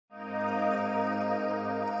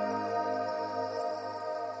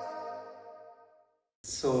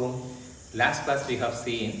So last class we have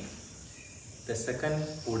seen the second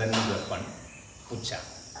wooden weapon, Muchaan.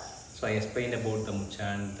 So I explained about the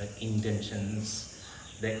Muchaan, the intentions,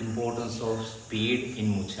 the importance of speed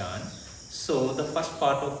in Muchaan. So the first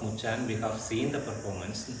part of Muchaan we have seen the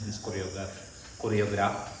performance, this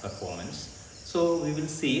choreographed performance. So we will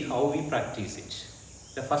see how we practice it.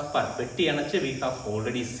 The first part, Vetti Anache, we have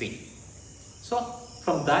already seen. So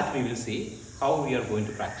from that we will see how we are going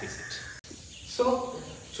to practice it. So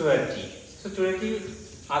Chuerti. So Chuerti,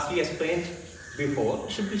 as we explained before,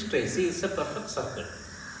 should be straight. See, it's a perfect circle.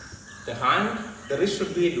 The hand, the wrist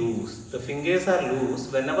should be loose. The fingers are loose.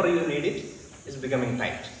 Whenever you need it, it's becoming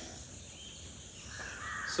tight.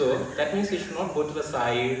 So that means you should not go to the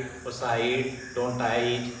side or side, don't tie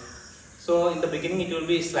it. So in the beginning it will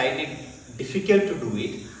be slightly difficult to do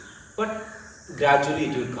it, but gradually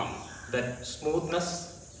it will come. That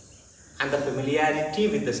smoothness and the familiarity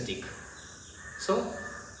with the stick. So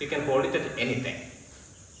you can hold it at any time.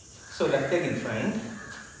 So left leg in front,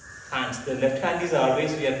 hands. The left hand is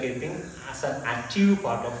always we are keeping as an active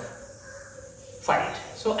part of fight.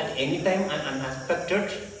 So at any time an unexpected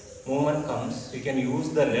movement comes, you can use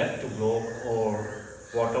the left to block or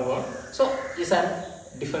whatever. So it's a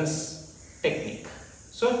defense technique.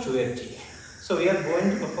 So Chuerti. So we are going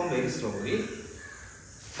to perform very slowly.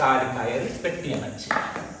 Kali Kayari, Vetti Anache.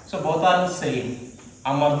 So both are the same.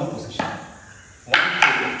 Amarna position. 1, 2,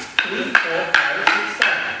 3, 4, 5, 6,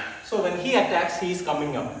 7. So when he attacks, he is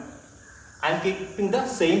coming up. I am keeping the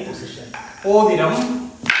same position. Odiram,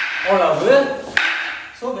 Olavu.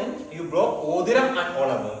 So when you block Odiram and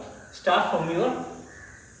Olavu, start from your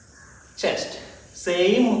chest.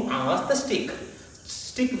 Same as the stick.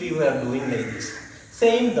 Stick we were doing like this.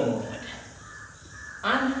 Same the movement.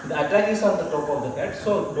 And the attack is on the top of the head.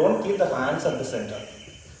 So don't keep the hands at the center.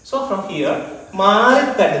 So from here, Mari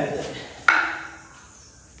Kadakam.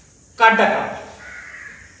 Kadakam.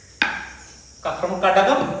 From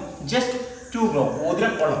Kadakam, just two block.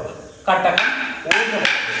 Odiram Olavu. Kadakam, Odiram.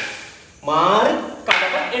 Mari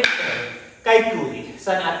Kadakam, Kaikuri.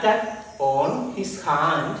 So an attack on his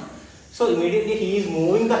hand. So immediately he is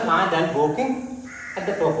moving the hand and blocking at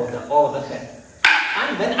the top of the over the head.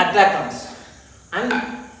 And when attack comes, and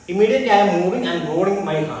immediately I am moving and rolling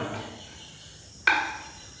my hand.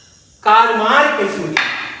 Karmari Kaisuri.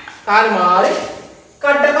 Karmari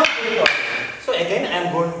Kadakam. So again I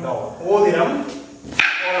am going down. Odiram.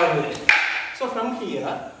 So from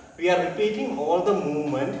here we are repeating all the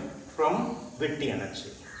movement from Vetti Anache.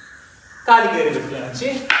 Kaligeri Vetti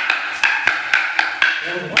Anache.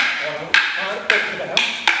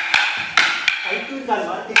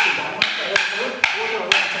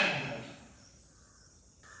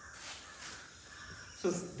 So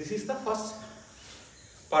this is the first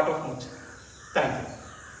part of Muchaan. Thank you.